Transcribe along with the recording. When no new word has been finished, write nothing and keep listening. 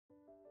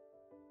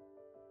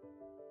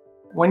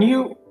When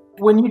you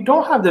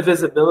don't have the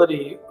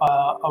visibility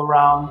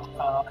around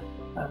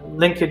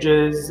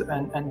linkages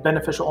and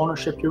beneficial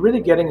ownership, you're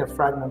really getting a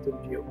fragmented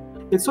view.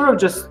 It's sort of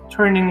just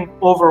turning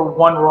over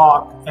one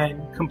rock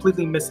and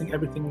completely missing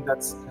everything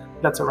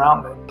that's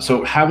around it.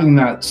 So having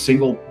that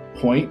single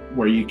point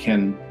where you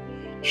can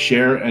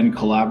share and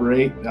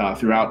collaborate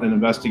throughout an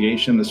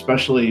investigation,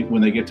 especially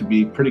when they get to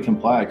be pretty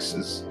complex,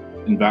 is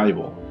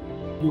invaluable.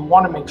 You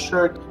want to make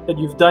sure that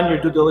you've done your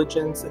due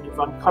diligence and you've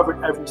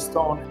uncovered every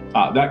stone.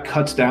 That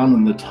cuts down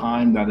on the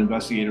time that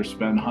investigators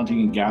spend hunting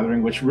and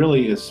gathering, which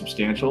really is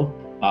substantial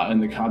in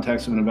the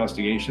context of an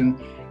investigation.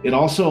 It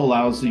also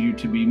allows you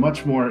to be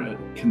much more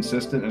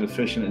consistent and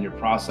efficient in your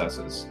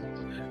processes.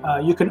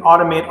 You can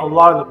automate a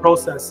lot of the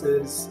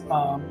processes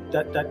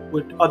that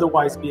would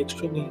otherwise be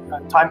extremely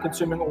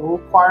time-consuming or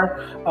require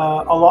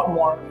a lot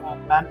more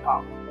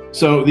manpower.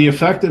 So the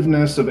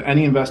effectiveness of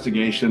any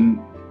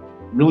investigation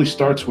really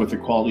starts with the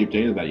quality of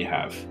data that you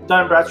have.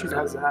 Dun & Bradstreet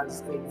has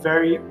a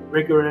very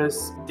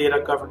rigorous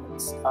data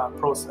governance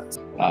process.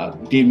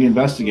 D&B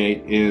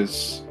Investigate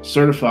is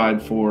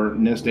certified for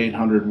NIST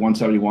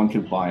 800-171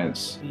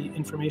 compliance. The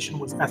information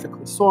was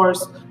ethically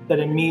sourced, that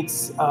it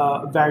meets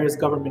various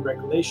government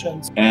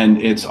regulations.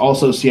 And it's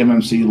also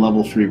CMMC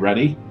Level 3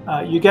 ready.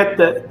 You get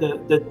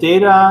the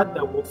data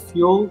that will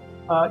fuel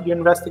your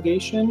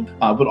investigation.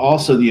 But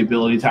also the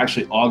ability to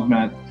actually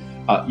augment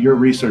your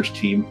research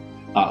team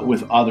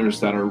with others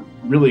that are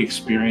really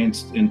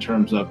experienced in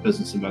terms of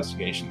business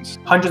investigations.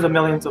 Hundreds of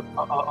millions of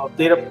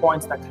data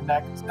points that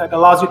connect, that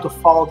allows you to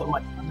follow the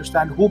money,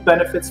 understand who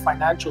benefits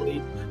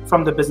financially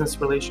from the business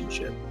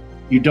relationship.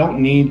 You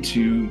don't need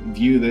to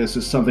view this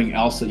as something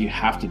else that you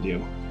have to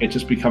do. It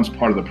just becomes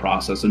part of the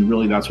process, and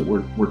really that's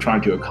what we're trying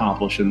to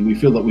accomplish, and we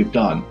feel that we've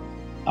done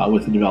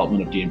with the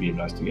development of D&B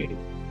Investigate.